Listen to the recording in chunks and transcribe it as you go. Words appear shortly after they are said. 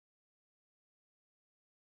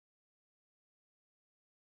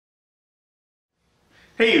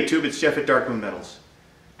Hey YouTube, it's Jeff at Darkmoon Metals.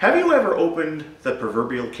 Have you ever opened the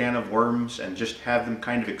proverbial can of worms and just have them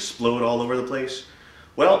kind of explode all over the place?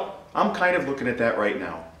 Well, I'm kind of looking at that right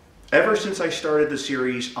now. Ever since I started the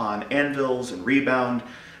series on anvils and rebound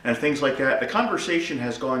and things like that, the conversation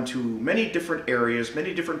has gone to many different areas,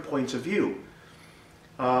 many different points of view.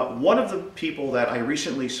 One of the people that I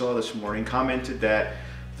recently saw this morning commented that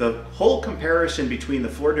the whole comparison between the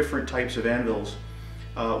 4 different types of anvils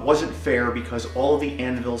wasn't fair because all of the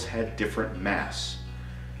anvils had different mass.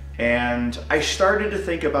 And I started to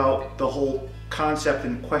think about the whole concept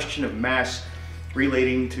and question of mass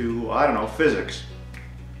relating to, I don't know, physics.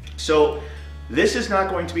 So this is not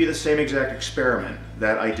going to be the same exact experiment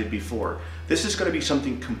that I did before. This is going to be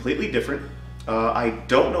something completely different. I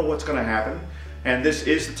don't know what's going to happen, and this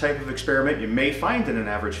is the type of experiment you may find in an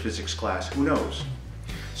average physics class. Who knows?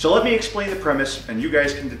 So let me explain the premise, and you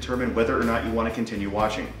guys can determine whether or not you want to continue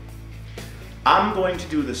watching. I'm going to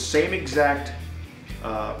do the same exact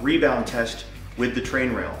rebound test with the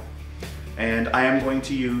train rail. And I am going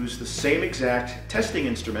to use the same exact testing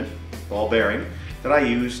instrument, ball bearing, that I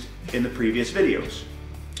used in the previous videos.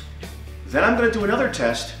 Then I'm going to do another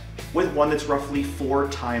test with one that's roughly 4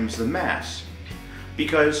 times the mass.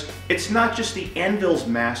 Because it's not just the anvil's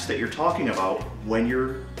mass that you're talking about when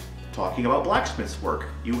you're talking about blacksmith's work.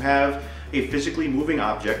 You have a physically moving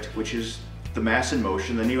object, which is the mass in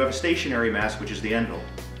motion, then you have a stationary mass, which is the anvil.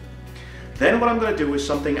 Then what I'm going to do is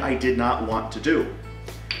something I did not want to do.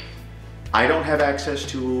 I don't have access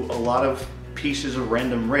to a lot of pieces of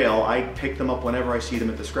random rail. I pick them up whenever I see them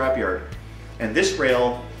at the scrapyard. And this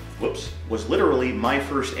rail, was literally my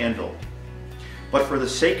first anvil. But for the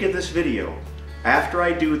sake of this video, after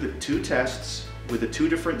I do the 2 tests with the 2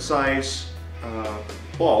 different size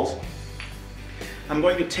balls, I'm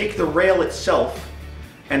going to take the rail itself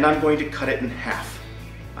and I'm going to cut it in half.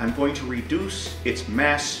 I'm going to reduce its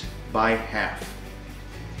mass by half.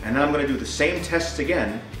 And then I'm going to do the same tests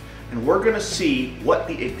again, and we're going to see what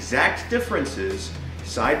the exact difference is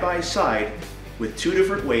side by side with 2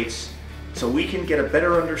 different weights so we can get a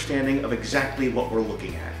better understanding of exactly what we're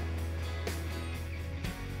looking at.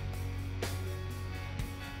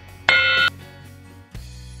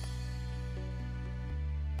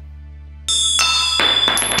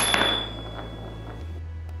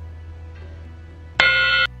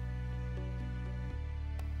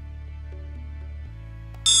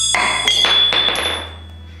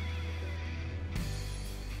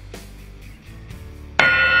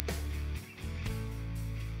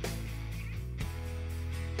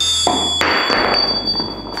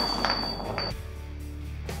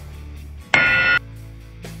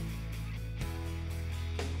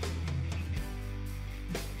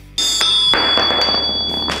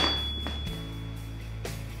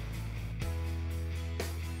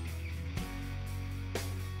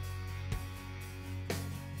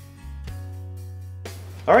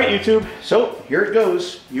 Alright YouTube, so here it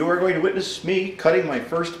goes. You are going to witness me cutting my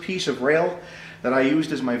first piece of rail that I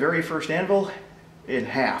used as my very first anvil in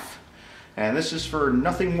half. And this is for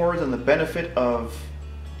nothing more than the benefit of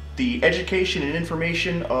the education and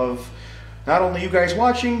information of not only you guys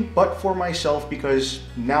watching, but for myself, because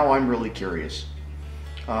now I'm really curious.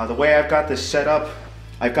 The way I've got this set up,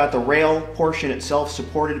 I've got the rail portion itself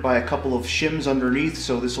supported by a couple of shims underneath,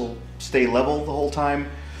 so this will stay level the whole time.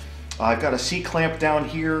 I've got a C-clamp down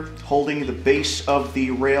here holding the base of the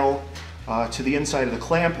rail to the inside of the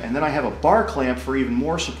clamp, and then I have a bar clamp for even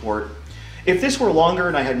more support. If this were longer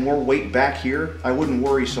and I had more weight back here, I wouldn't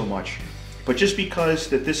worry so much. But just because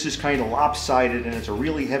that this is kind of lopsided and it's a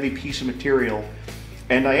really heavy piece of material,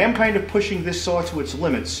 and I am kind of pushing this saw to its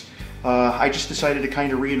limits, I just decided to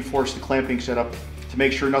kind of reinforce the clamping setup to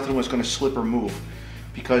make sure nothing was going to slip or move.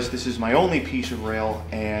 Because this is my only piece of rail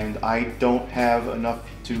and I don't have enough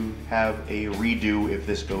to have a redo if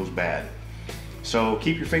this goes bad. So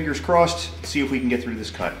keep your fingers crossed, see if we can get through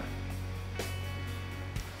this cut.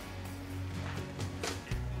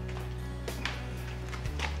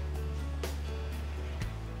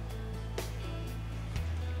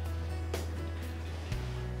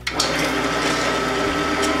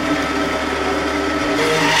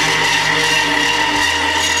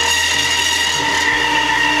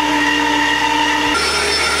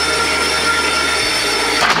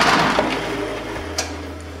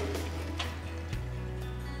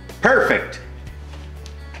 Perfect!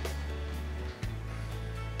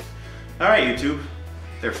 Alright YouTube,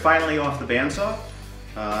 they're finally off the bandsaw.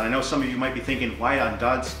 I know some of you might be thinking, why on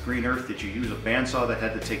God's green earth did you use a bandsaw that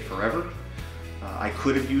had to take forever? I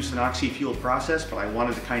could have used an oxy-fueled process, but I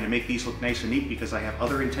wanted to kind of make these look nice and neat because I have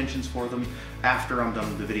other intentions for them after I'm done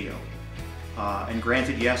with the video. And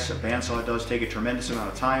granted, yes, a bandsaw does take a tremendous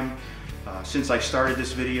amount of time. Since I started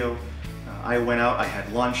this video, I went out, I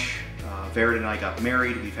had lunch, Vered and I got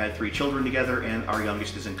married, we've had 3 children together, and our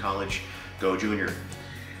youngest is in college, go junior.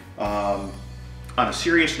 On a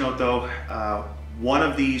serious note though, one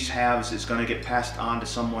of these halves is going to get passed on to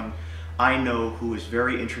someone I know who is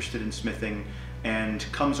very interested in smithing and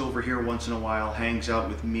comes over here once in a while, hangs out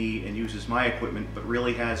with me and uses my equipment, but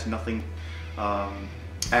really has nothing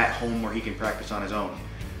at home where he can practice on his own.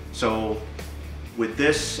 So with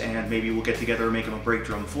this, and maybe we'll get together and make him a brake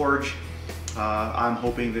drum forge, I'm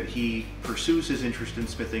hoping that he pursues his interest in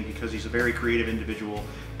smithing because he's a very creative individual,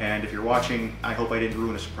 and if you're watching, I hope I didn't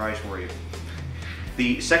ruin a surprise for you.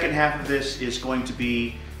 The second half of this is going to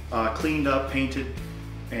be cleaned up, painted,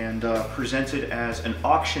 and presented as an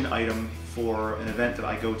auction item for an event that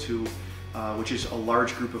I go to, which is a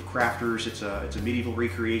large group of crafters. It's a medieval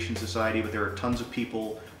recreation society, but there are tons of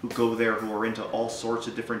people who go there who are into all sorts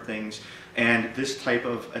of different things. And this type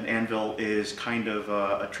of an anvil is kind of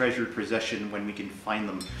a treasured possession when we can find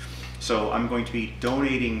them. So I'm going to be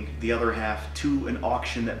donating the other half to an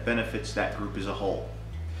auction that benefits that group as a whole.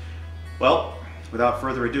 Well, without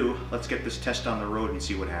further ado, let's get this test on the road and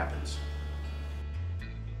see what happens.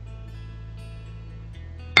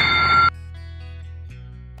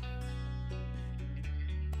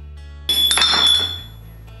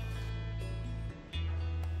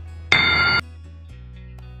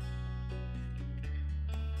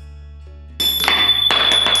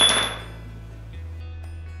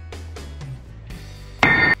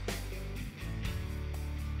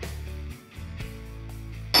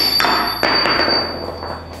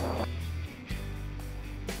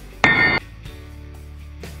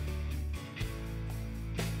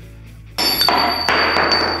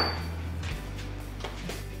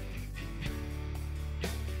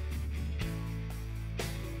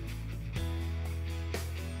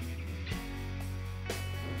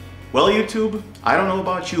 Well, YouTube, I don't know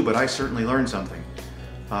about you, but I certainly learned something.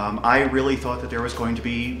 I really thought that there was going to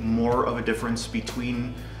be more of a difference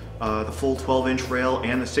between the full 12-inch rail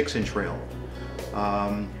and the 6-inch rail.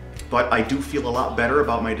 But I do feel a lot better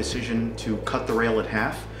about my decision to cut the rail in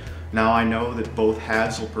half. Now I know that both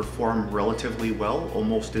halves will perform relatively well,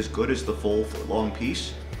 almost as good as the full long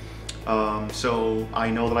piece. So I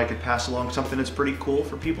know that I could pass along something that's pretty cool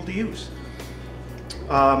for people to use.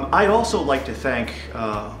 I'd also like to thank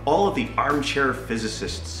all of the armchair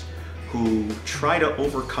physicists who try to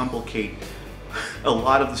overcomplicate a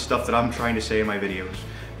lot of the stuff that I'm trying to say in my videos,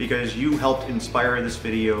 because you helped inspire this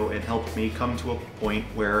video and helped me come to a point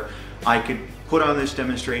where I could put on this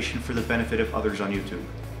demonstration for the benefit of others on YouTube.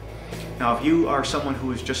 Now, if you are someone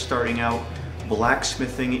who is just starting out,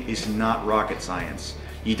 blacksmithing is not rocket science.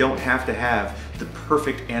 You don't have to have the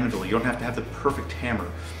perfect anvil. You don't have to have the perfect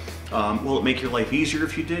hammer. Will it make your life easier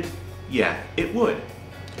if you did? Yeah, it would.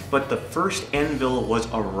 But the first anvil was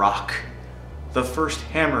a rock. The first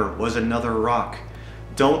hammer was another rock.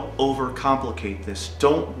 Don't overcomplicate this.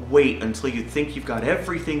 Don't wait until you think you've got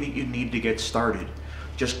everything that you need to get started.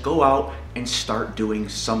 Just go out and start doing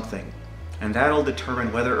something. And that'll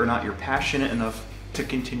determine whether or not you're passionate enough to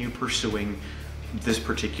continue pursuing this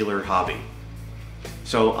particular hobby.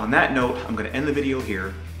 So on that note, I'm going to end the video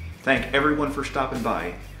here. Thank everyone for stopping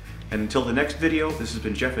by. And until the next video, this has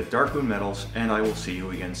been Jeff at Darkmoon Metals, and I will see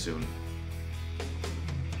you again soon.